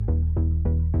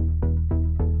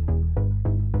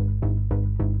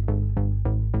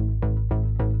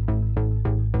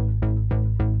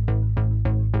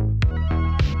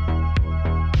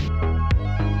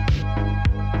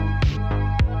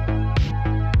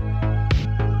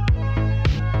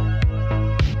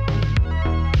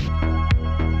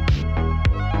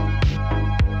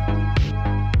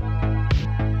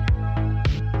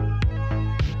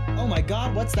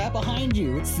behind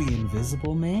you. It's the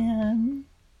Invisible Man.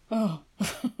 Oh.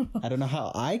 I don't know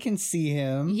how I can see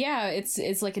him. Yeah,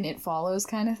 it's like an It Follows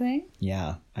kind of thing.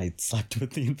 Yeah, I slept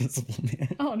with the Invisible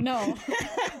Man. Oh, no.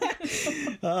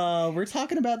 We're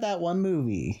talking about that one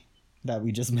movie that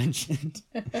we just mentioned.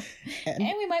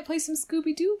 And we might play some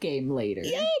Scooby-Doo game later.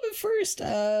 Yeah, but first,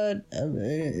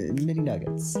 mini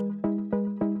nuggets.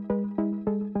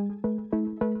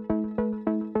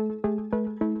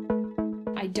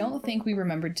 I don't think we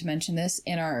remembered to mention this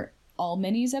in our All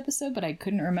Minis episode, but I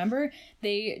couldn't remember.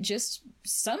 They just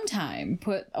sometime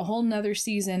put a whole nother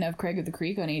season of Craig of the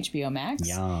Creek on HBO Max.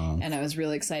 Yeah. And I was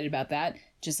really excited about that.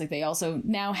 Just like they also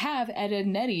now have Ed, Edd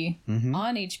n Eddy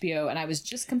on HBO, and I was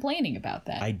just complaining about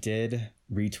that. I did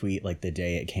retweet like the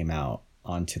day it came out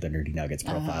onto the Nerdy Nuggets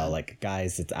profile, like,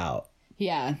 guys, it's out.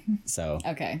 Yeah. So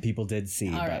Okay. people did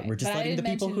see, All but right. we're just But I letting the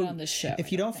didn't people mention who it on the show,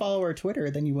 if you don't follow our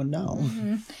Twitter, then you wouldn't know.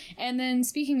 And then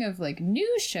speaking of like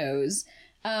new shows,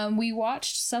 we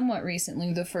watched somewhat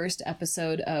recently the first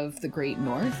episode of The Great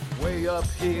North. Way up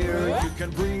here, you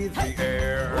can breathe the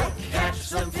air. Catch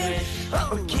some fish,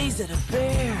 or gaze at a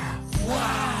bear.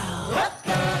 Wow!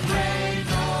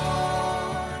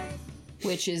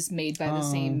 Which is made by the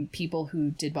same people who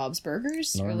did Bob's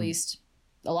Burgers, or at least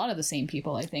a lot of the same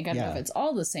people, I think. I don't know if it's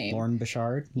all the same. Lauren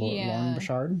Bouchard? Yeah. Lauren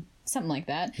Bouchard? Something like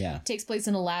that. Yeah. Takes place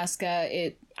in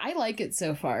Alaska. I like it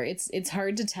so far. It's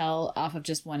hard to tell off of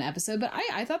just one episode, but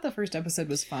I thought the first episode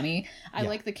was funny. I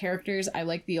like the characters. I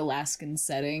like the Alaskan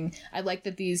setting. I like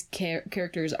that these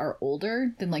characters are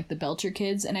older than like the Belcher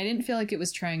kids, and I didn't feel like it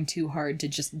was trying too hard to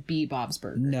just be Bob's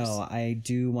Burgers. No, I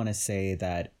do want to say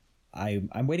that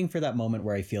I'm waiting for that moment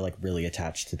where I feel like really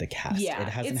attached to the cast. Yeah, it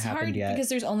hasn't it's happened hard yet. because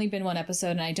there's only been one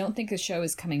episode, and I don't think the show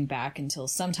is coming back until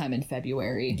sometime in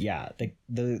February. Yeah,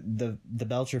 the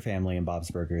Belcher family and Bob's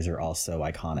Burgers are also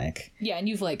iconic. Yeah, and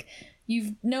you've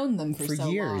known them for so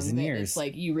years long and that years. it's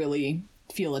like you really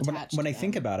feel attached. When to I them.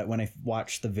 think about it, when I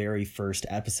watched the very first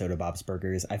episode of Bob's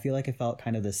Burgers, I feel like I felt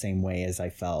kind of the same way as I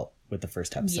felt with the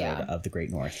first episode of The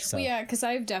Great North. So Well, yeah, because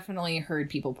I've definitely heard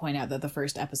people point out that the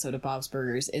first episode of Bob's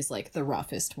Burgers is like the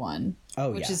roughest one.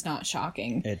 Oh, which yeah. is not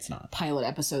shocking. It's not. Pilot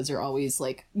episodes are always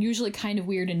like usually kind of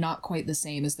weird and not quite the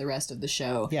same as the rest of the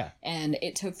show. Yeah. And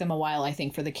it took them a while, I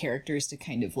think, for the characters to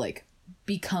kind of like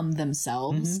become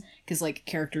themselves, because like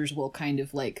characters will kind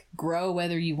of like grow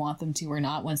whether you want them to or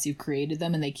not once you've created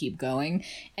them, and they keep going,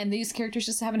 and these characters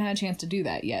just haven't had a chance to do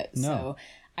that yet. No. So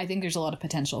I think there's a lot of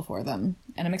potential for them,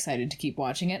 and I'm excited to keep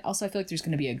watching it. Also, I feel like there's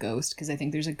going to be a ghost, because I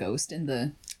think there's a ghost in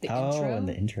the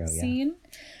intro scene.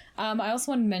 I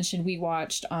also wanted to mention we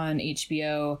watched on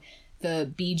HBO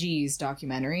the Bee Gees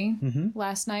documentary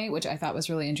last night, which I thought was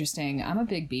really interesting. I'm a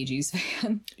big Bee Gees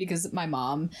fan because my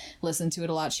mom listened to it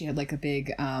a lot. She had like a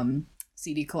big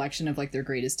CD collection of like their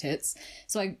greatest hits.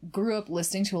 So I grew up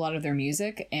listening to a lot of their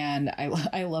music, and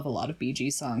I love a lot of Bee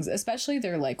Gees songs, especially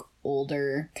their like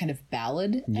older kind of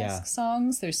ballad-esque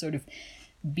songs. They're sort of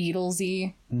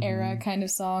Beatlesy era kind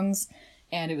of songs,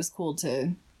 and it was cool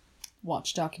to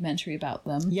watch documentary about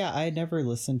them. Yeah, I had never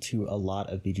listened to a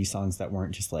lot of Bee Gees songs that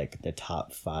weren't just like the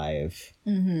top 5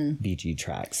 Bee Gees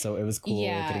tracks. So it was cool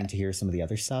getting to hear some of the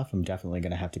other stuff. I'm definitely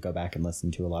going to have to go back and listen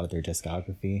to a lot of their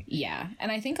discography. Yeah,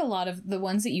 and I think a lot of the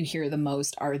ones that you hear the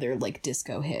most are their like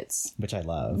disco hits, Which I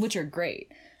love. which are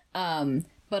great.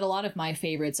 But a lot of my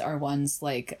favorites are ones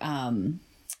like, I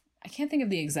can't think of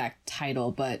the exact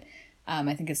title, but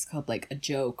I think it's called like A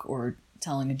Joke or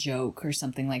Telling a Joke or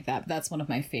something like that. But that's one of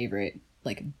my favorite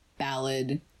like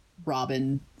ballad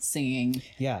Robin singing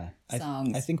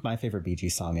songs. I think my favorite Bee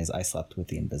Gees song is I Slept with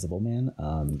the Invisible Man.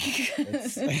 I'm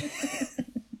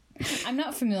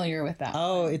not familiar with that.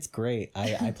 Oh, it's great.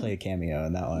 I play a cameo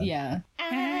in that one. Yeah.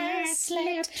 I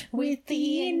slept with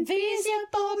the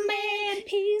invisible man.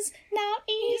 He's not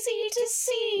easy to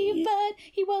see, but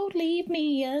he won't leave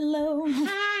me alone.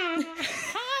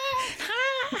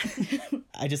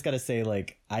 I just gotta say,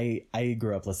 like, I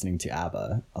grew up listening to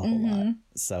ABBA a whole lot.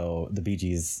 So the Bee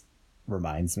Gees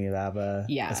reminds me of ABBA.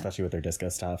 Yeah. Especially with their disco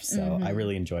stuff. So I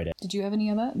really enjoyed it. Did you have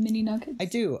any other mini nuggets? I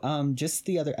do. Just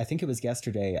I think it was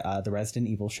yesterday, the Resident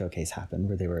Evil showcase happened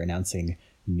where they were announcing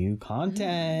new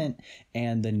content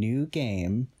and the new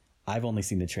game. I've only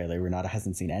seen the trailer. Renata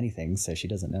hasn't seen anything, so she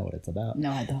doesn't know what it's about. No,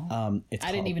 I don't.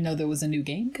 I didn't even know there was a new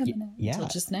game coming out until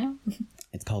just now.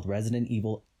 It's called Resident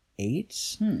Evil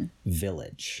 8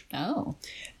 Village. Oh.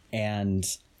 And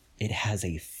it has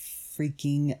a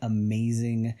freaking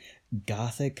amazing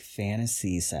gothic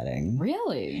fantasy setting.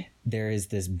 Really? There is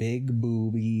this big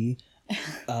booby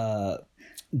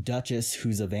Duchess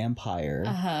who's a vampire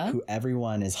who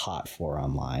everyone is hot for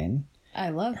online. I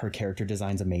love her character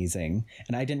design's amazing.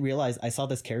 And I didn't realize I saw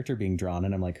this character being drawn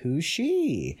and I'm like, who's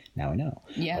she? Now I know.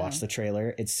 Yeah. I watched the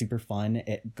trailer. It's super fun.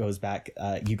 It goes back.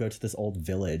 You go to this old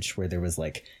village where there was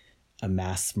like a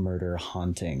mass murder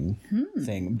haunting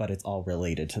thing, but it's all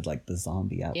related to like the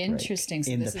zombie outbreak. Interesting.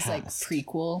 So this is like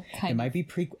prequel kind It might be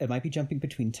it might be jumping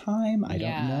between time. I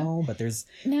don't know, but there's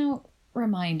now.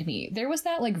 Remind me, there was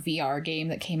that like VR game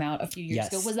that came out a few years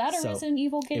ago. Was that a Resident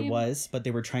Evil game? It was, but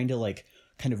they were trying to like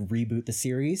kind of reboot the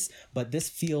series. But this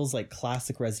feels like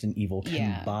classic Resident Evil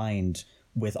combined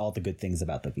with all the good things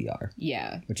about the VR.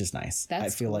 Yeah, which is nice. I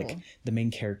feel like the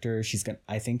main character,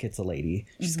 I think it's a lady.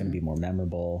 She's gonna be more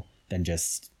memorable than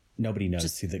just. Nobody knows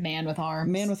just who the man with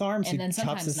arms, and then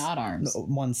sometimes not arms.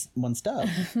 One stuff.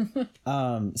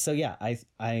 So yeah,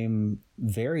 I'm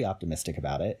very optimistic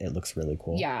about it. It looks really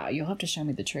cool. Yeah, you'll have to show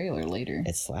me the trailer later.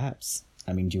 It slaps.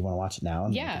 I mean, do you want to watch it now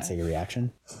and you can say your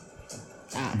reaction?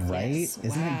 Right? Yes.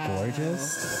 Isn't it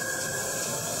gorgeous?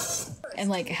 And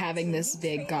like having this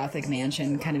big gothic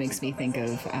mansion kind of makes me think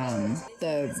of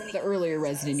the earlier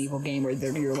Resident Evil game where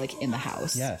you're like in the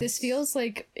house. Yes. This feels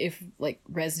like if like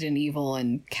Resident Evil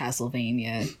and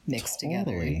Castlevania mixed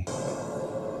together.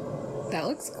 That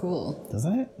looks cool.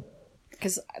 Doesn't it?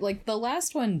 Because like the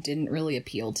last one didn't really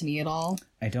appeal to me at all.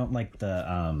 I don't like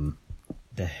the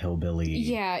hillbilly.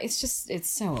 Yeah, it's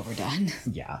so overdone.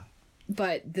 Yeah.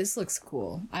 But this looks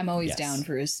cool. I'm always down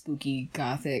for a spooky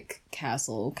gothic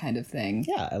castle kind of thing.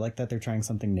 Yeah, I like that they're trying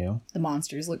something new. The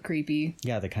monsters look creepy.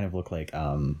 Yeah, they kind of look like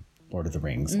Lord of the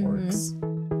Rings orcs.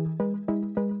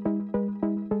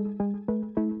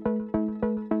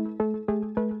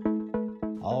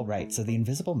 All right, so The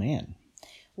Invisible Man.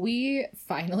 We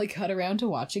finally got around to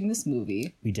watching this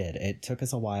movie. We did. It took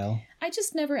us a while. I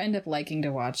just never end up liking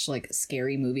to watch like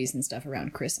scary movies and stuff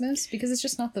around Christmas because it's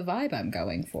just not the vibe I'm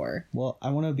going for. Well, I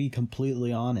want to be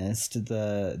completely honest.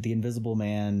 The Invisible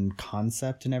Man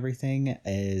concept and everything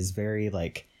is very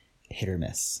like hit or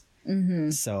miss.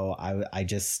 So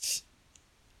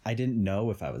I didn't know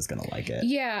if I was going to like it.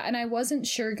 Yeah, and I wasn't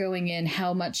sure going in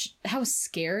how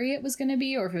scary it was going to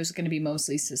be or if it was going to be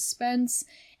mostly suspense.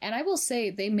 And I will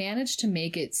say they managed to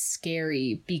make it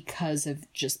scary because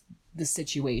of just the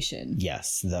situation.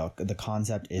 Yes, the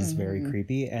concept is very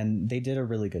creepy and they did a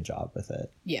really good job with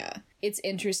it. Yeah. It's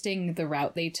interesting the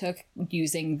route they took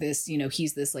using this,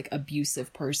 he's this like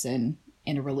abusive person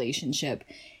in a relationship.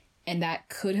 And that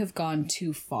could have gone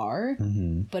too far,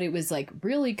 but it was like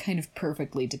really kind of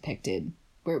perfectly depicted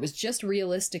where it was just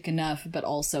realistic enough, but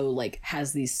also like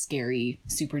has these scary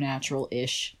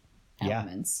supernatural-ish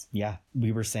elements. Yeah.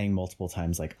 We were saying multiple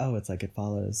times like, oh, it's like It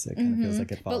Follows. It kind of feels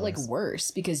like It Follows. But like worse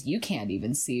because you can't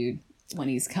even see when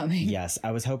he's coming. Yes.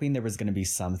 I was hoping there was going to be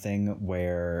something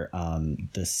where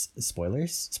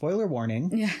spoiler warning.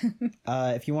 Yeah.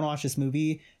 If you want to watch this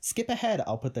movie, skip ahead.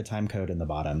 I'll put the time code in the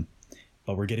bottom.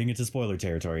 But we're getting into spoiler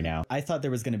territory now. I thought there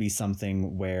was going to be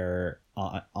something where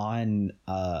on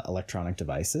electronic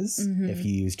devices, if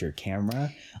you used your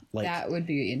camera, like that would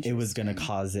be interesting. It was going to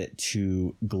cause it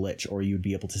to glitch, or you'd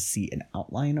be able to see an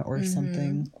outline or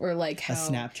something, or like how a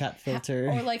Snapchat filter,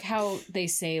 or like how they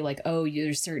say like, oh,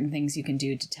 there's certain things you can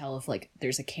do to tell if like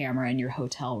there's a camera in your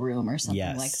hotel room or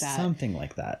something like that. Something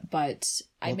like that. But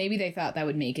maybe they thought that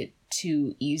would make it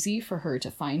too easy for her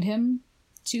to find him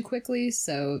too quickly.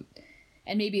 So.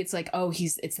 And maybe it's like, oh,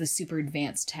 it's the super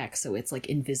advanced tech, so it's like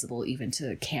invisible even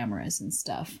to cameras and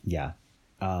stuff. Yeah.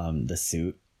 The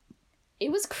suit.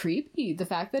 It was creepy. The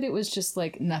fact that it was just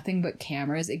like nothing but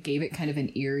cameras, it gave it kind of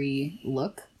an eerie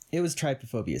look. It was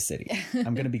Trypophobia City.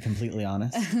 I'm going to be completely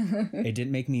honest. It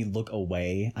didn't make me look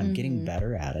away. I'm getting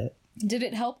better at it. Did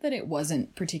it help that it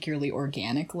wasn't particularly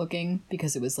organic looking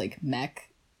because it was like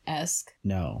mech-esque?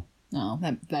 No. No,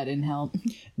 that didn't help.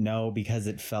 No, because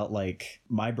it felt like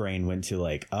my brain went to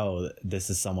like, oh, this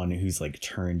is someone who's like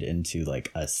turned into like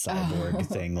a cyborg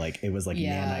thing. Like it was like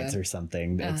nanites or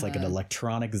something. It's like an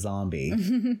electronic zombie,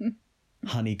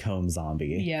 honeycomb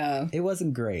zombie. Yeah. It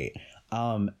wasn't great.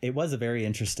 It was a very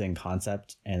interesting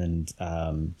concept and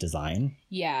design.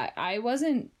 Yeah, I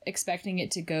wasn't expecting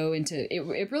it to go into it.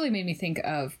 It really made me think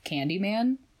of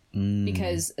Candyman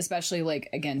because especially like,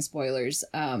 again, spoilers,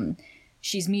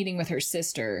 she's meeting with her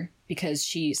sister because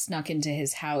she snuck into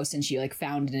his house and she like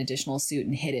found an additional suit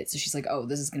and hid it. So she's like, oh,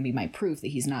 this is going to be my proof that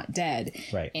he's not dead.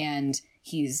 Right. And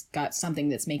he's got something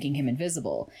that's making him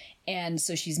invisible. And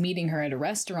so she's meeting her at a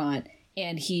restaurant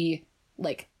and he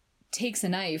like takes a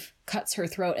knife, cuts her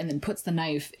throat, and then puts the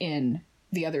knife in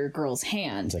the other girl's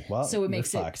hand. Like, well, so it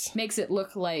makes it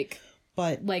look like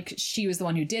she was the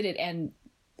one who did it. And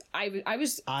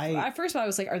at first I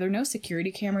was like, are there no security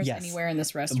cameras anywhere in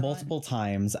this restaurant? Multiple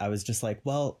times I was just like,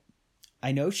 well,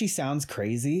 I know she sounds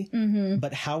crazy,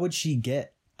 but how would she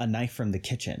get a knife from the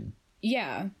kitchen?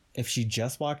 Yeah. If she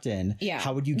just walked in,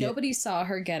 how would you get... Nobody saw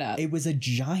her get up. It was a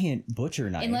giant butcher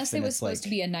knife. Unless it was supposed to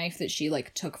be a knife that she,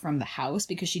 like, took from the house,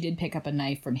 because she did pick up a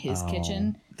knife from his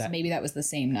kitchen. So maybe that was the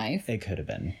same knife. It could have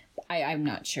been. I'm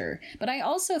not sure. But I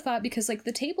also thought, because, like,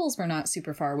 the tables were not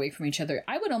super far away from each other,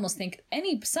 I would almost think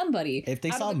somebody if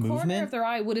they out saw of the movement, corner of their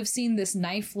eye would have seen this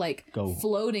knife, like, go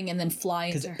floating and then fly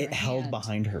into her it held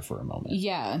behind her for a moment.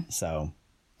 Yeah. So...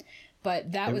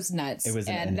 But that was nuts. It was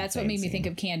and that's what made me think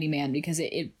of Candyman, because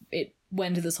it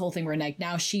went to this whole thing where, like,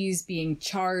 now she's being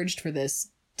charged for this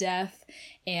death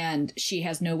and she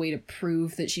has no way to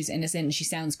prove that she's innocent, and she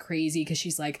sounds crazy because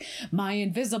she's like, my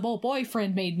invisible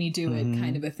boyfriend made me do it,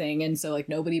 kind of a thing. And so, like,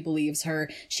 nobody believes her.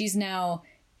 She's now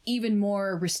even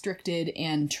more restricted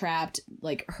and trapped.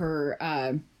 Like,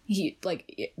 her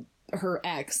her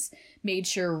ex made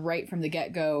sure right from the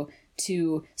get-go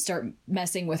to start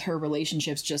messing with her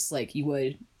relationships, just like you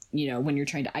would, you know, when you're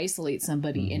trying to isolate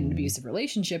somebody in an abusive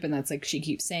relationship. And that's, like, she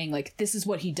keeps saying, like, this is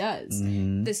what he does.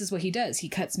 This is what he does. He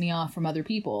cuts me off from other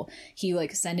people. He,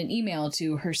 like, sent an email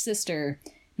to her sister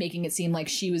making it seem like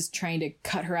she was trying to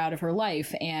cut her out of her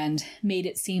life, and made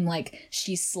it seem like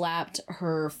she slapped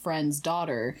her friend's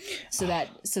daughter so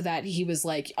that he was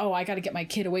like, oh, I got to get my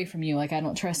kid away from you. Like, I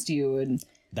don't trust you. And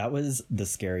that was the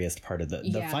scariest part of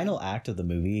the final act of the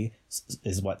movie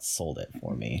is what sold it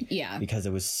for me. Yeah. Because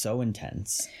it was so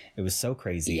intense. It was so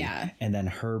crazy. Yeah. And then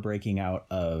her breaking out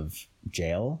of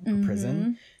jail or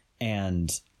prison,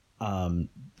 and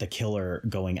the killer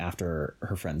going after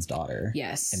her friend's daughter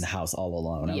in the house all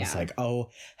alone. I was like, oh,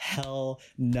 hell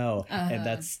no. And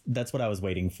that's what I was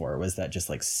waiting for, was that just,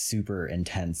 like, super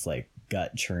intense, like,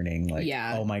 gut churning, like,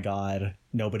 oh my God,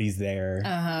 nobody's there.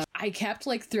 I kept,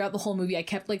 like, throughout the whole movie, I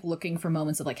kept, like, looking for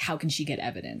moments of, like, how can she get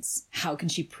evidence? How can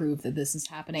she prove that this is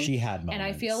happening? She had moments. And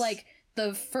I feel like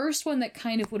the first one that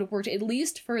kind of would have worked, at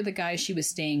least for the guy she was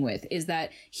staying with, is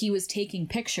that he was taking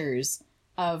pictures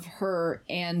of her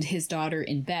and his daughter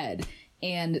in bed.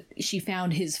 And she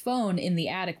found his phone in the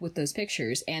attic with those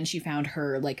pictures, and she found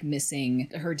her, like,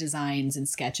 missing her designs and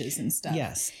sketches and stuff.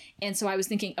 Yes. And so I was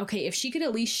thinking, okay, if she could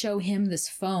at least show him this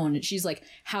phone, she's like,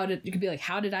 you could be like,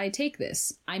 how did I take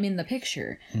this? I'm in the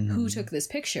picture. Who took this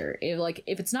picture?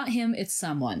 If it's not him, it's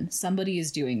somebody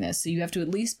is doing this. So you have to at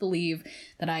least believe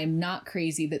that I am not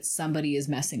crazy, that somebody is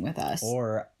messing with us.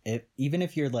 Or even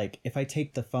if you're like, if I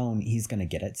take the phone, he's going to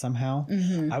get it somehow.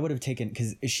 I would have taken,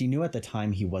 because she knew at the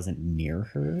time he wasn't near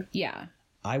her. Yeah.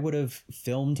 I would have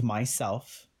filmed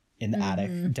myself in the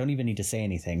attic. Don't even need to say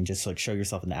anything. Just, like, show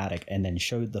yourself in the attic, and then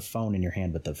show the phone in your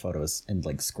hand with the photos and,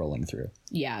 like, scrolling through.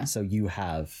 Yeah. So you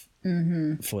have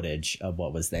footage of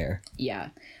what was there. Yeah.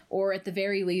 Or at the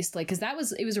very least, like,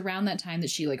 because it was around that time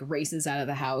that she, like, races out of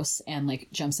the house and, like,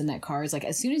 jumps in that car. It's like,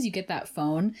 as soon as you get that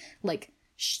phone, like,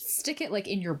 stick it, like,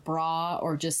 in your bra,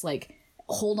 or just, like,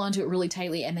 hold onto it really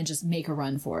tightly and then just make a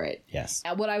run for it. Yes.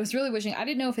 What I was really wishing, I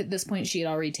didn't know if at this point she had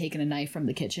already taken a knife from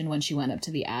the kitchen when she went up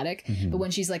to the attic, but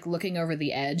when she's, like, looking over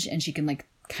the edge and she can, like,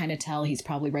 kind of tell he's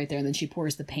probably right there, and then she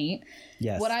pours the paint.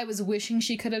 Yes. What I was wishing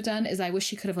she could have done is I wish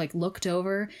she could have, like, looked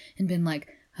over and been like,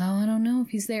 oh, I don't know if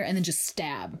he's there, and then just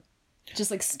stab.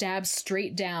 Just, like, stab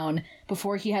straight down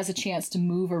before he has a chance to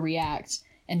move or react,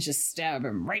 and just stab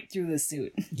him right through the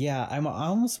suit. Yeah, I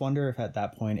almost wonder if at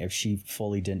that point, if she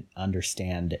fully didn't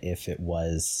understand if it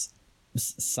was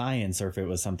science or if it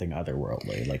was something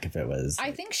otherworldly. Like, if it was...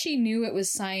 I think she knew it was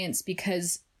science,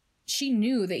 because she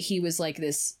knew that he was, like,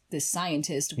 this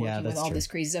scientist working with all this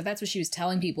crazy stuff. That's what she was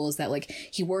telling people, is that, like,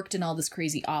 he worked in all this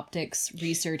crazy optics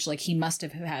research. Like, he must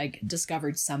have had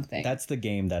discovered something. That's the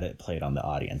game that it played on the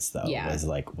audience, though. Yeah. Was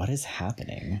like, what is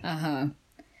happening?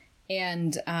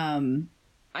 And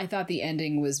I thought the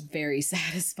ending was very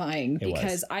satisfying,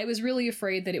 because I was really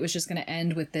afraid that it was just going to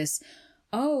end with this,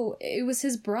 oh, it was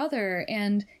his brother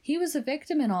and he was a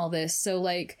victim in all this. So,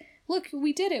 like, look,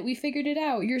 we did it. We figured it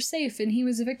out. You're safe. And he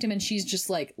was a victim. And she's just,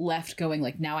 like, left going,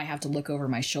 like, now I have to look over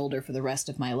my shoulder for the rest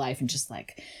of my life, and just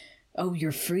like, oh,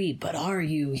 you're free, but are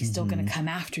you? He's still going to come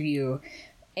after you.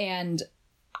 And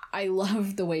I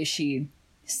love the way she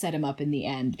set him up in the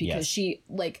end, because she,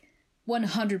 like,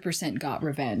 100% got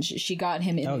revenge. She got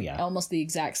him in almost the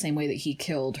exact same way that he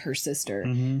killed her sister.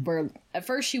 Where at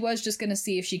first she was just going to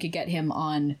see if she could get him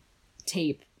on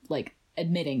tape, like,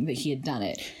 admitting that he had done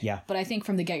it. Yeah. But I think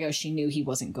from the get-go she knew he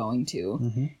wasn't going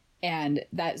to. And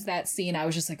that scene, I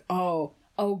was just like, oh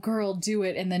girl, do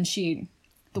it. And then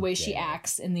the way she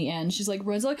acts in the end, she's like,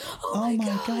 runs like, oh my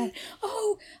God.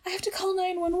 Oh, I have to call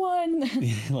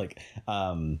 911. Like,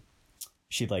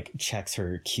 she like checks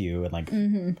her cue and like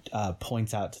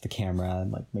points out to the camera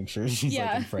and like make sure she's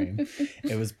like in frame.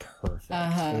 It was perfect.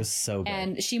 It was so good.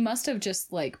 And she must have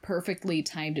just like perfectly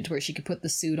timed it to where she could put the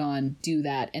suit on, do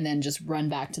that, and then just run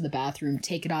back to the bathroom,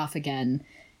 take it off again,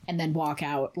 and then walk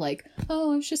out like,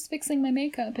 oh, I was just fixing my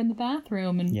makeup in the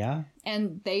bathroom.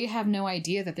 And they have no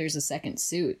idea that there's a second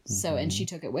suit. So, and she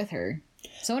took it with her.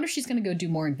 So I wonder if she's going to go do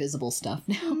more invisible stuff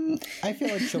now. I feel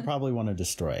like she'll probably want to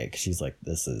destroy it because she's like,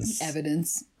 this is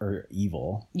evidence or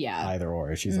evil. Yeah. Either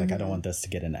or. She's like, I don't want this to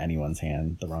get in anyone's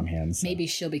hand, the wrong hands. So. Maybe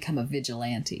she'll become a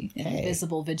vigilante, an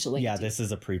invisible vigilante. Yeah, this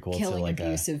is a prequel killing to like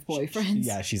abusive boyfriends.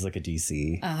 Yeah, she's like a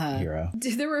DC hero.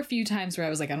 There were a few times where I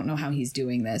was like, I don't know how he's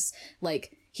doing this.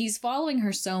 Like, he's following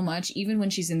her so much, even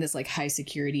when she's in this like high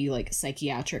security, like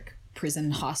psychiatric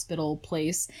prison hospital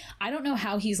place. I don't know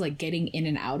how he's like getting in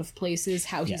and out of places,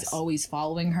 how he's always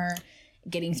following her,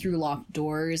 getting through locked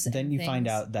doors. Then you find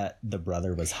out that the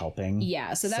brother was helping.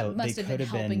 Yeah, so that must have been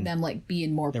helping them like be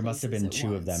in more places. There must have been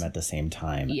two of them at the same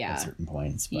time at certain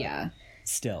points. But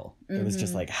still, it was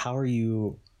just like, how are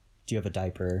you? Do you have a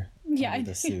diaper? Yeah,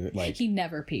 the suit. Like he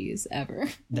never pees ever.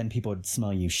 Then people would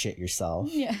smell you shit yourself.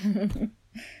 Yeah.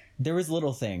 There was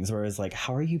little things where it was like,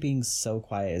 how are you being so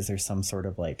quiet? Is there some sort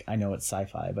of like, I know it's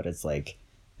sci-fi, but it's like,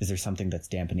 is there something that's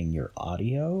dampening your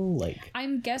audio? Like, I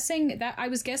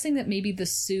was guessing that maybe the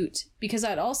suit, because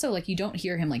I'd also like, you don't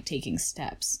hear him like taking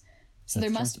steps. So there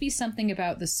must be something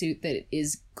about the suit that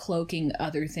is cloaking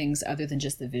other things other than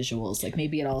just the visuals. Like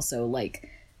maybe it also like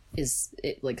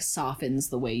softens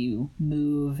the way you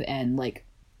move and like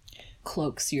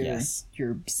cloaks your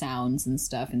sounds and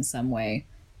stuff in some way.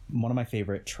 One of my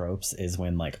favorite tropes is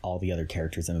when like all the other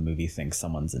characters in a movie think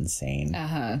someone's insane,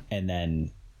 and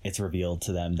then it's revealed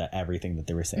to them that everything that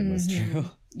they were saying was true.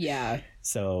 Yeah.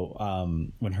 So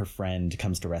when her friend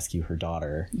comes to rescue her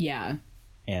daughter,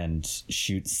 and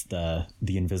shoots the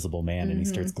invisible man, and he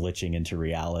starts glitching into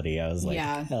reality, I was like,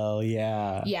 hell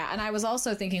yeah. Yeah, and I was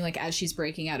also thinking like as she's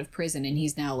breaking out of prison, and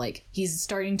he's now like he's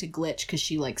starting to glitch because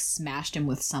she like smashed him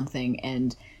with something,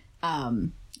 and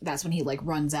that's when he like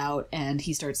runs out and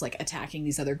he starts like attacking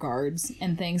these other guards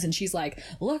and things, and she's like,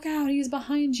 look out, he's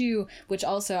behind you, which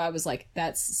also I was like,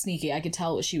 that's sneaky. I could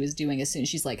tell what she was doing as soon as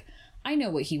she's like, I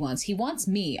know what he wants. He wants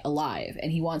me alive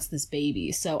and he wants this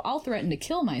baby, so I'll threaten to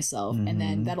kill myself and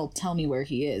then that'll tell me where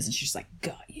he is. And she's like,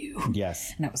 got you.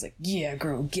 Yes. And I was like, yeah,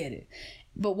 girl, get it.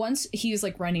 But once he was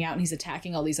like running out and he's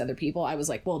attacking all these other people, I was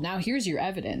like, well, now here's your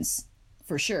evidence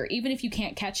for sure. Even if you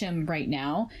can't catch him right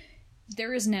now,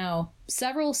 there is now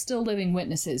several still living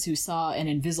witnesses who saw an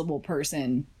invisible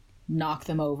person knock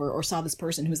them over, or saw this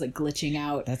person who was like glitching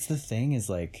out. That's the thing, is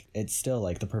like, it's still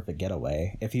like the perfect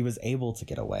getaway. If he was able to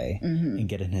get away and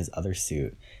get in his other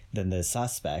suit, then the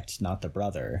suspect, not the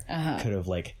brother, could have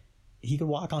like, he could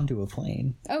walk onto a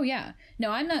plane. Oh yeah.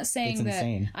 No, I'm not saying it's that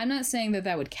insane. I'm not saying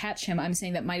that would catch him. I'm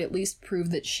saying that might at least prove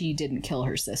that she didn't kill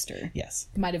her sister. Yes.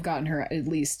 Might have gotten her at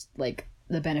least like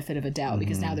the benefit of a doubt,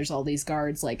 because now there's all these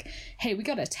guards like, hey, we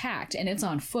got attacked and it's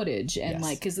on footage, and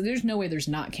like, because there's no way there's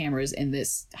not cameras in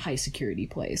this high security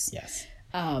place. Yes.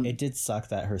 It did suck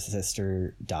that her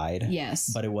sister died.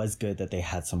 Yes. But it was good that they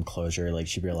had some closure. Like,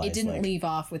 she realized it didn't like, leave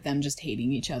off with them just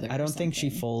hating each other. I don't think she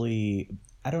fully,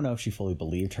 I don't know if she fully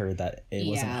believed her that it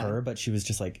wasn't her, but she was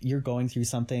just like, you're going through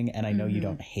something and I know you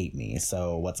don't hate me,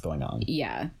 so what's going on?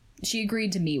 Yeah. She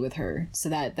agreed to meet with her, so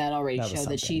that already showed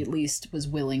that she at least was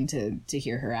willing to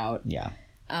hear her out. Yeah.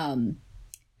 But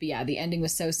yeah, the ending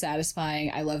was so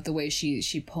satisfying. I love the way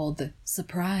she pulled the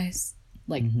surprise,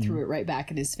 like threw it right back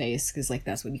in his face, because like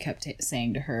that's what he kept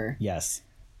saying to her. Yes.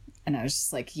 And I was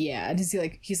just like, yeah. And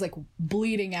he's like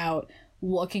bleeding out,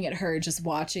 looking at her, just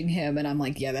watching him, and I'm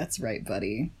like, yeah, that's right,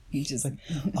 buddy. He just like,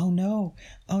 oh no,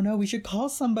 we should call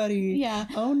somebody. Yeah.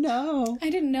 Oh no,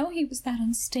 I didn't know he was that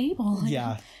unstable.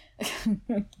 Yeah.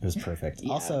 It was perfect.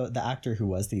 Yeah. Also, the actor who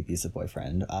was the abusive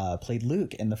boyfriend played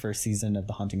Luke in the first season of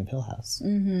The Haunting of Hill House.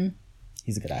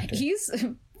 He's a good actor. He's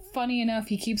funny enough,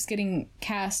 he keeps getting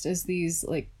cast as these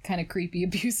like kind of creepy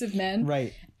abusive men.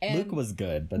 Right. And Luke was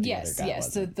good, but the other guy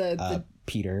wasn't. The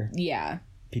Peter. Yeah.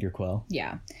 Peter Quill.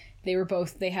 Yeah.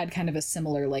 They had kind of a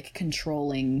similar like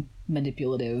controlling,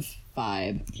 manipulative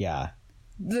vibe. Yeah.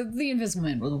 The Invisible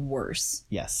Man was worse.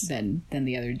 Yes. Than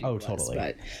the other dude. Oh, totally.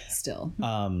 But still.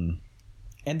 And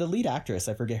the lead actress,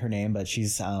 I forget her name, but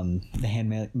she's the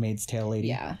Handmaid's Tale lady.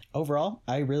 Yeah. Overall,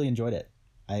 I really enjoyed it.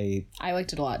 I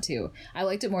liked it a lot too. I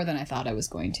liked it more than I thought I was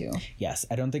going to. Yes.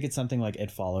 I don't think it's something like It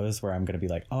Follows where I'm going to be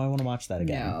like, oh, I want to watch that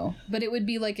again. No. But it would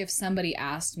be like if somebody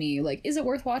asked me, like, is it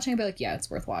worth watching? I'd be like, yeah, it's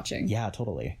worth watching. Yeah,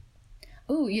 totally.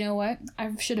 Oh, you know what?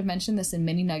 I should have mentioned this in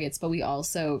Mini Nuggets, but we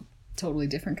also totally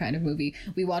different kind of movie.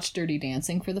 We watched Dirty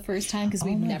Dancing for the first time because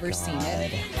we've never seen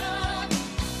it.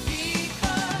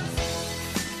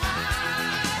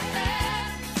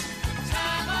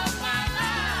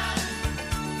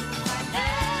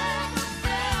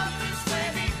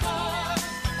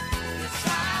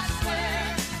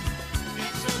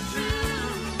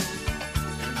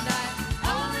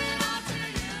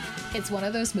 It's one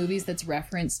of those movies that's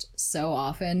referenced so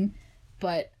often,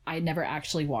 but I never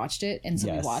actually watched it. And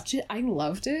so we watched it. I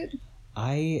loved it.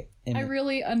 I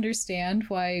really understand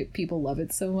why people love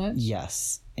it so much.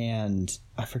 Yes. And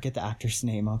I forget the actor's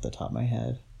name off the top of my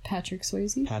head. Patrick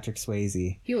Swayze? Patrick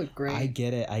Swayze. He looked great. I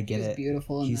get it. He was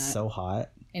beautiful in He's that. so hot.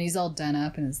 And he's all done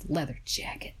up in his leather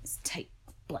jacket, his tight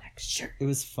black shirt. It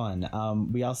was fun.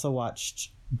 We also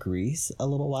watched Grease a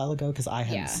little while ago because I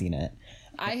hadn't seen it.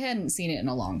 I hadn't seen it in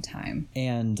a long time.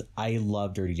 And I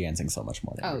love Dirty Dancing so much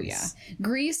more than Grease. Yeah.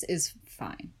 Grease is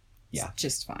fine. It's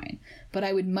just fine. But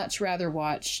I would much rather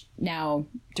watch now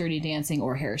Dirty Dancing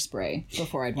or Hairspray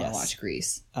before I'd want to watch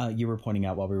Grease. You were pointing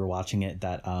out while we were watching it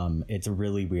that it's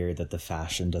really weird that the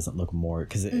fashion doesn't look more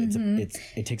because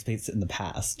it takes place in the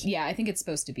past. Yeah, I think it's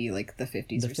supposed to be like the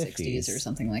 50s or 60s or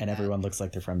something like that. And everyone looks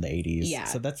like they're from the 80s. Yeah.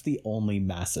 So that's the only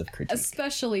massive critique.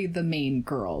 Especially the main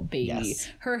girl, Baby. Yes.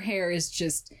 Her hair is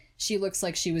just... She looks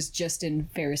like she was just in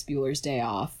Ferris Bueller's Day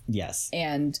Off. Yes.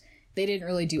 And... they didn't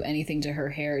really do anything to her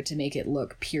hair to make it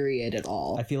look period at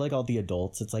all. I feel like all the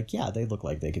adults, it's like, yeah, they look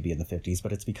like they could be in the 50s,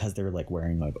 but it's because they're like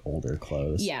wearing like older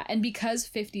clothes. Yeah, and because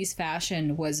 50s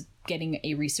fashion was getting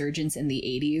a resurgence in the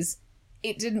 80s,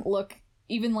 it didn't look,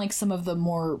 even like some of the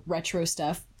more retro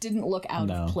stuff, didn't look out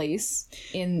of place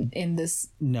in this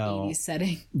 80s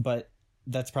setting. But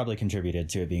that's probably contributed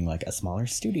to it being like a smaller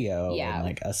studio and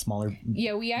like a smaller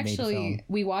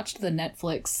we watched the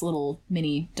Netflix little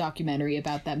mini documentary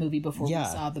about that movie before we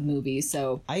saw the movie,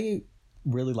 so I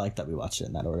really like that we watched it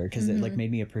in that order because it like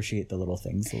made me appreciate the little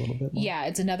things a little bit more. Yeah,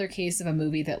 it's another case of a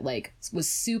movie that like was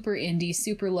super indie,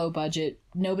 super low budget.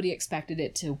 Nobody expected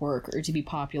it to work or to be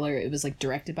popular. It was like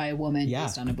directed by a woman,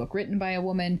 based on a book written by a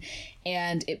woman,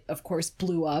 and it of course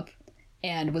blew up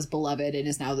and was beloved and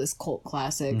is now this cult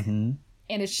classic.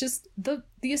 And it's just the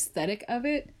aesthetic of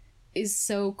it is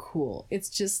so cool. It's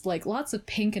just like lots of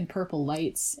pink and purple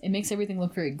lights. It makes everything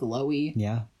look very glowy.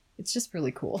 Yeah. It's just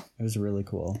really cool. It was really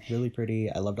cool. Really pretty.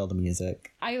 I loved all the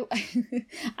music. I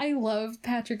love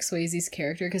Patrick Swayze's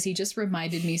character because he just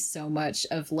reminded me so much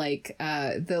of like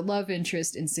the love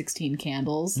interest in 16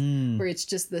 Candles, where it's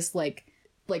just this like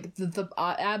the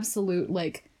absolute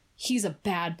like he's a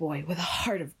bad boy with a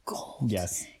heart of gold.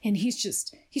 Yes. And he's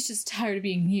just tired of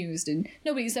being used and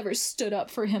nobody's ever stood up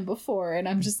for him before. And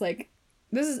I'm just like,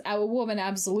 this is a woman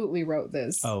absolutely wrote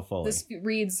this. Oh, fully. This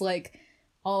reads like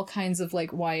all kinds of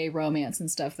like YA romance and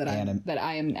stuff that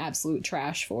I am absolute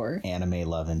trash for. Anime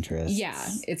love interest. Yeah.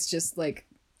 It's just like,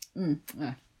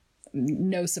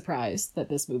 no surprise that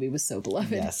this movie was so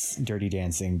beloved. Yes, Dirty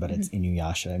Dancing, but it's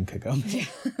Inuyasha and Kagome.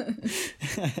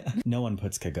 No one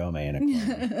puts Kagome in a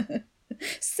corner.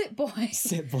 Sit boy.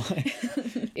 Sit boy.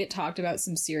 It talked about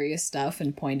some serious stuff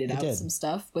and pointed out some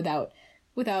stuff without,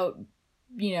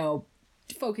 you know,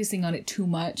 focusing on it too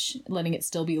much, letting it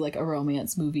still be like a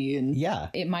romance movie. And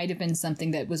it might have been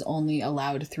something that was only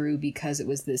allowed through because it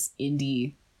was this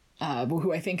indie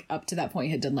who I think up to that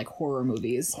point had done like horror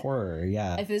movies. Horror,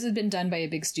 yeah. If this had been done by a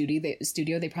big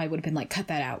studio, they probably would have been like, cut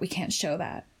that out. We can't show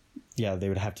that. Yeah, they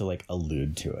would have to like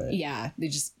allude to it. Yeah, they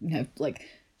just have like,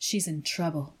 she's in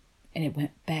trouble and it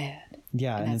went bad.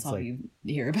 Yeah, and that's all like, you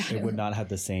hear about it. It would not have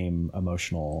the same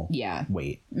emotional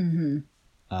weight.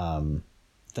 Mm-hmm.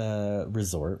 The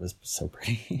resort was so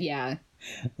pretty. Yeah.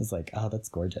 It was like, oh, that's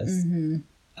gorgeous. Mm-hmm.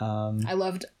 I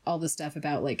loved all the stuff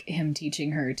about like him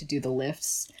teaching her to do the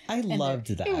lifts. I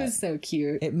loved that. It was so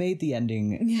cute. It made the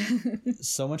ending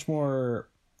so much more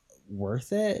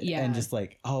worth it. Yeah. And just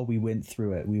like, oh, we went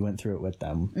through it. We went through it with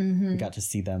them. Mm-hmm. We got to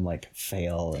see them like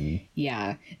fail. And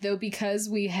yeah. Though because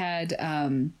we had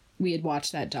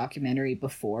watched that documentary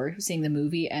before seeing the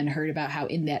movie and heard about how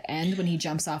in that end when he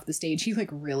jumps off the stage he like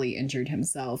really injured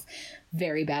himself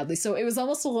very badly, so it was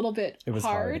almost a little bit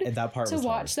hard. And that part to was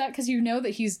watch that because you know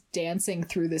that he's dancing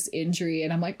through this injury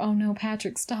and I'm like, oh no,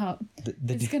 Patrick, stop.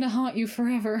 It's gonna haunt you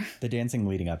forever. The dancing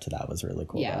leading up to that was really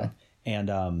cool. Yeah.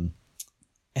 Though.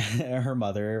 And her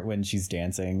mother, when she's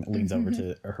dancing, leans over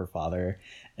to her father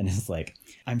and is like,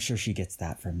 I'm sure she gets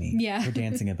that from me. Yeah. Her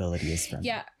dancing ability is from me.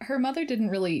 Yeah, her mother didn't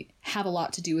really have a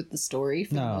lot to do with the story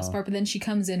for the most part, but then she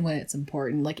comes in when it's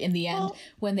important. Like in the end,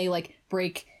 when they like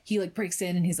he breaks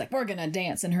in and he's like, we're gonna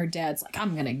dance, and her dad's like,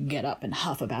 I'm gonna get up and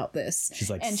huff about this. She's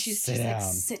like, and she's sit just down.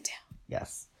 like, sit down.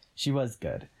 Yes. She was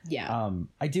good. Yeah.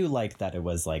 I do like that it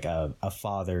was like a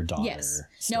father-daughter. Yes.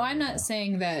 No, I'm not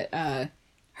saying that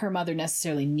her mother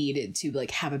necessarily needed to like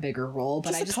have a bigger role,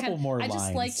 but I just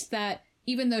liked that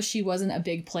even though she wasn't a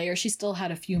big player, she still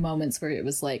had a few moments where it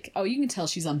was like, oh, you can tell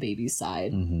she's on baby's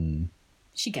side. Mm-hmm.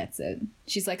 She gets it.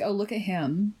 She's like, oh, look at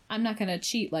him. I'm not gonna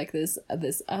cheat like this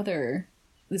other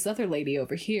lady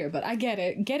over here, but I get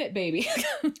it, baby.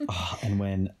 And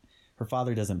when her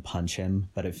father doesn't punch him,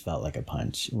 but it felt like a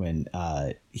punch when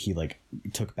he like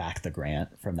took back the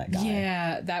grant from that guy.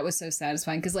 Yeah, that was so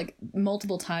satisfying because like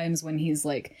multiple times when he's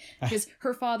like, because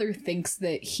her father thinks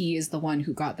that he is the one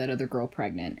who got that other girl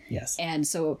pregnant. Yes, and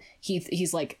so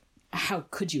he's like, how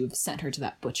could you have sent her to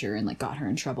that butcher and like got her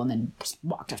in trouble and then just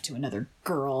walked off to another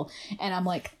girl? And I'm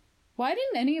like, why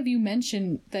didn't any of you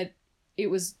mention that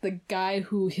it was the guy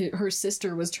who her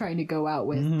sister was trying to go out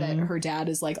with, that her dad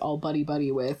is like all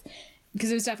buddy with? Because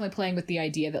it was definitely playing with the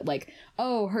idea that like,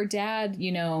 oh, her dad,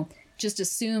 you know, just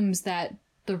assumes that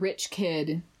the rich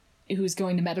kid who's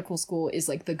going to medical school is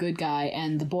like the good guy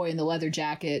and the boy in the leather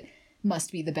jacket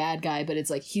must be the bad guy. But it's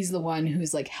like he's the one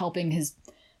who's like helping his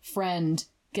friend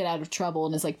get out of trouble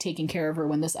and is like taking care of her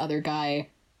when this other guy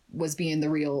was being the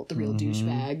real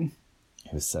douchebag.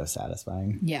 It was so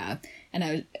satisfying. Yeah.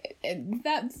 And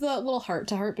that the little heart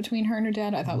to heart between her and her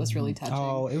dad I thought was really touching.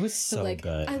 Oh, it was so like,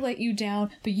 good. I let you down,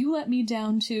 but you let me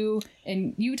down too.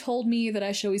 And you told me that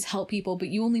I should always help people, but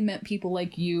you only meant people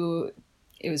like you.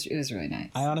 It was really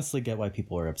nice. I honestly get why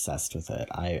people are obsessed with it.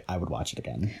 I would watch it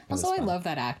again. Also, I love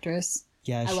that actress.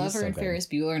 Yeah, I love her in Ferris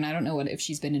Bueller, and I don't know if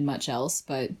she's been in much else,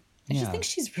 but I just think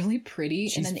she's really pretty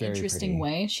in an interesting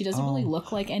way. She doesn't really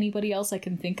look like anybody else I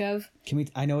can think of.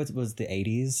 I know it was the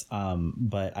 80s,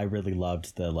 but I really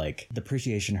loved the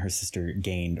appreciation her sister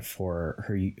gained for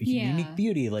her unique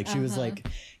beauty. Like she was like,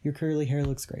 your curly hair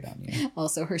looks great on you.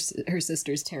 Also, her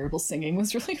sister's terrible singing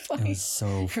was really funny. It was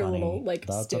so funny. Her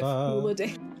little stiff hula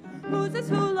dance. Who's this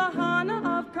hula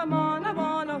hana of Cremona? I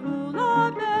wanna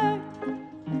hula back.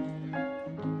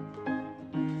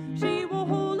 She will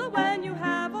hula when you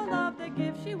have a love that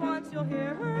gift she wants, you'll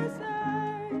hear her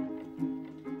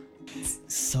say.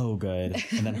 So good.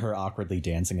 And then her awkwardly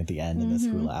dancing at the end in this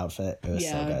hula outfit. It was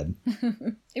so good.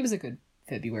 It was a good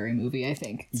February movie, I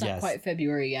think. It's not quite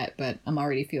February yet, but I'm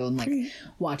already feeling like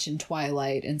watching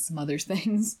Twilight and some other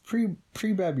things.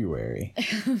 Pre-February.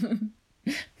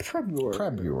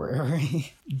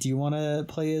 February. Do you want to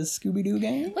play a Scooby-Doo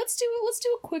game? Let's do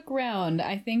a quick round.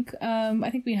 I think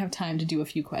we have time to do a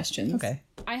few questions. Okay.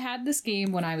 I had this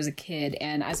game when I was a kid,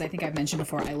 and as I think I've mentioned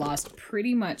before, I lost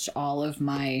pretty much all of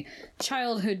my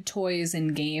childhood toys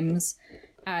and games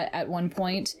at one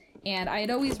point. And I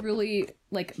had always really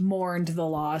mourned the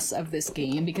loss of this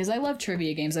game because I love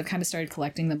trivia games. I've kind of started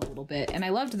collecting them a little bit, and I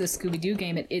loved the Scooby-Doo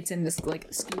game. It's in this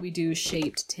Scooby-Doo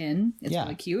shaped tin. It's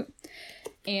really cute.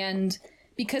 And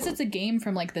because it's a game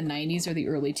from the 90s or the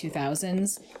early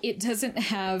 2000s,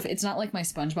 it's not like my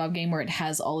SpongeBob game where it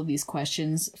has all of these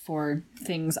questions for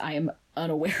things I am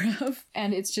unaware of.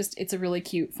 And it's a really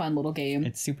cute, fun little game.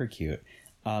 It's super cute.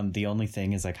 The only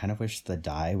thing is I kind of wish the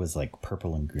dye was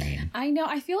purple and green. I know.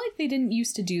 I feel like they didn't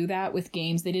used to do that with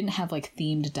games. They didn't have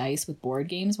themed dice with board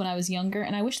games when I was younger,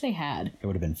 and I wish they had. It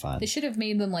would have been fun. They should have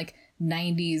made them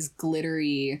 90s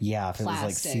glittery if it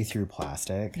was see-through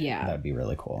plastic. Yeah. That'd be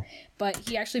really cool. But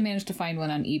he actually managed to find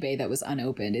one on eBay that was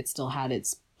unopened. It still had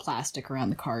its plastic around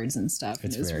the cards and stuff.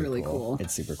 It was really cool.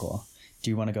 It's super cool.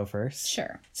 Do you want to go first?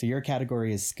 Sure. So your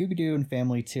category is Scooby-Doo and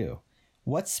Family 2.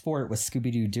 What sport was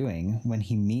Scooby-Doo doing when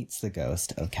he meets the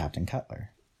ghost of Captain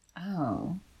Cutler?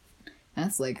 Oh,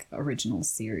 that's original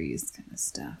series kind of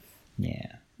stuff.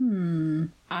 Yeah.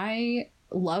 I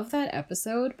love that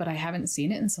episode, but I haven't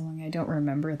seen it in so long I don't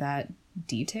remember that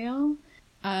detail.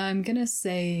 I'm gonna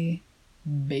say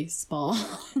baseball.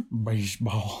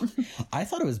 Baseball. I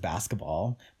thought it was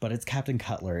basketball, but it's Captain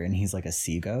Cutler and he's a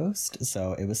sea ghost,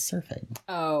 so it was surfing.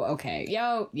 Oh, okay.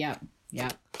 Yeah.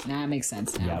 That makes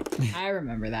sense now. Yep. I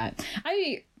remember that.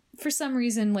 For some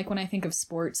reason, when I think of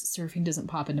sports, surfing doesn't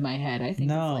pop into my head. I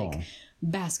think of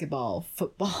basketball,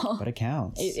 football. But it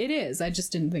counts. It is. I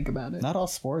just didn't think about it. Not all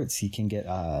sports you can get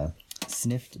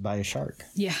sniffed by a shark.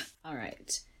 Yeah. All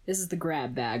right. This is the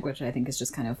grab bag, which I think is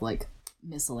just kind of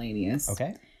miscellaneous.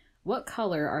 Okay. What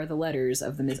color are the letters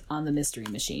on the mystery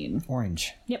machine?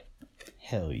 Orange. Yep.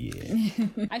 Hell yeah.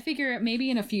 I figure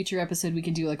maybe in a future episode we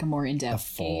can do a more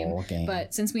in-depth game.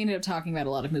 But since we ended up talking about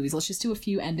a lot of movies, let's just do a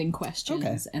few ending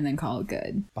questions and then call it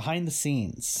good. Behind the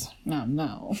scenes. Oh,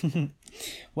 no.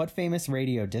 What famous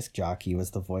radio disc jockey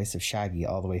was the voice of Shaggy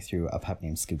all the way through A Pup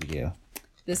Named Scooby-Doo?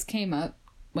 This came up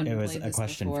when we played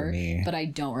this before, for me. but I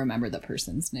don't remember the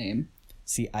person's name.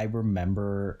 See, I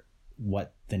remember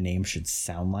what the name should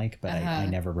sound like, but I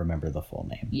never remember the full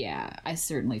name. Yeah, I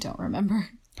certainly don't remember.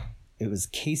 It was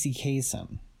Casey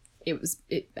Kasem.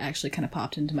 It actually kind of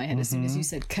popped into my head as soon as you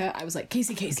said I was like,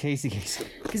 Casey Kasem. Casey Kasem.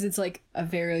 Because it's like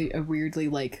a weirdly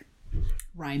like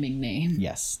rhyming name.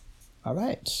 Yes. All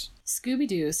right.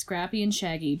 Scooby-Doo, Scrappy, and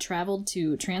Shaggy traveled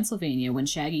to Transylvania when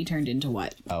Shaggy turned into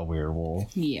what? A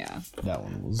werewolf. Yeah. That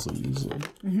one was so easy.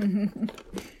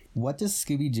 What does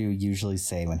Scooby-Doo usually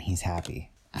say when he's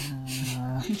happy?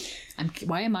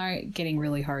 Why am I getting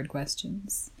really hard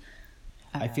questions?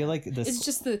 I feel like this... It's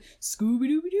just the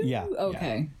Scooby-Doo? Yeah.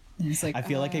 Okay. Yeah. It's like, I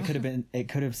feel like it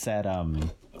could have said,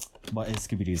 what is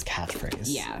Scooby-Doo's catchphrase?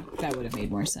 Yeah, that would have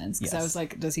made more sense. Because I was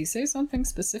like, does he say something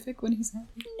specific when he's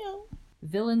happy? No.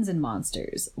 Villains and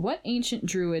monsters. What ancient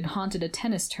druid haunted a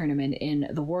tennis tournament in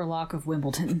The Warlock of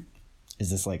Wimbledon? Is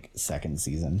this like second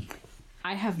season?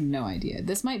 I have no idea.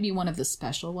 This might be one of the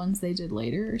special ones they did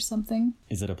later or something.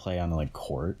 Is it a play on like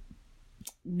court?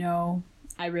 No,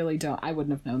 I really don't. I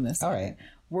wouldn't have known this. All right.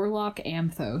 Warlock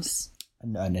Amthos.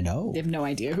 No. They have no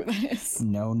idea who that is.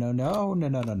 No.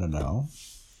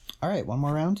 All right, one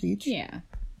more round each? Yeah.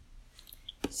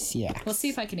 Yeah. Let's see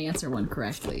if I can answer one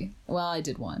correctly. Well, I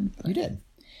did one. You did.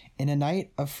 In a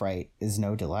night of fright is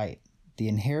no delight. The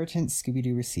inheritance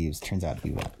Scooby-Doo receives turns out to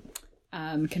be what?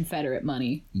 Confederate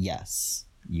money. Yes.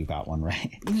 You got one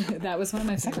right. That was one of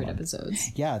my favorite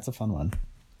episodes. Yeah, it's a fun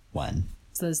one.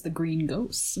 So there's the Green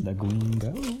Ghost. The Green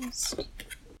Ghost.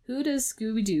 Who does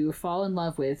Scooby-Doo fall in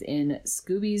love with in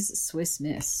Scooby's Swiss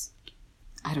Miss?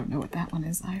 I don't know what that one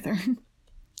is either.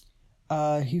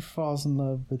 He falls in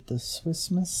love with the Swiss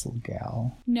Missile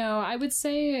gal. No, I would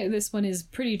say this one is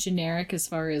pretty generic as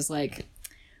far as, like,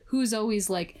 who's always,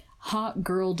 like, hot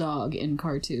girl dog in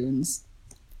cartoons.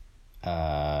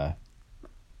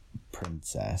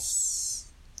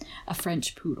 Princess. A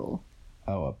French poodle.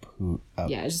 Oh, a poodle. Oh.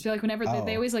 Yeah, I just feel like whenever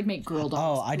they always, like, make girl dogs.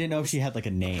 Oh, I didn't know if she had, like,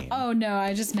 a name. Oh, no,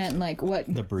 I just meant, like,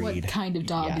 the breed. What kind of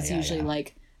dog is usually,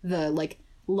 like, the, like,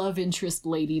 love interest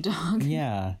lady dog.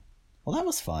 Yeah. Well, that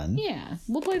was fun. Yeah.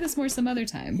 We'll play this more some other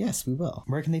time. Yes, we will.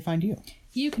 Where can they find you?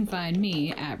 You can find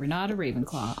me at Renata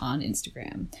Ravenclaw on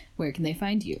Instagram. Where can they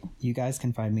find you? You guys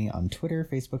can find me on Twitter,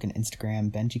 Facebook, and Instagram,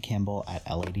 Benji Campbell at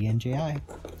LADNJI.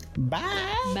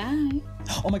 Bye! Bye!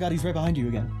 Oh my god, he's right behind you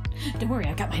again. Don't worry,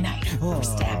 I got my knife for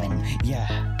stabbing.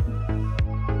 Yeah.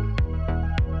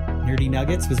 Nerdy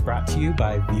Nuggets was brought to you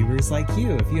by viewers like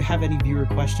you. If you have any viewer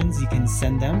questions, you can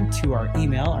send them to our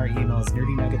email. Our email is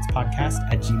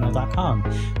nerdynuggetspodcast@gmail.com.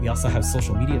 We also have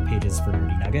social media pages for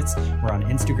Nerdy Nuggets. We're on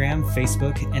Instagram,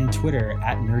 Facebook, and Twitter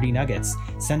at Nerdy Nuggets.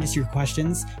 Send us your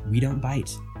questions. We don't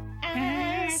bite.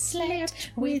 I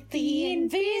slept with the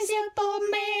invisible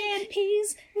man.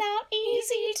 He's not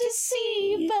easy to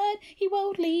see, but he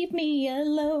won't leave me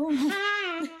alone.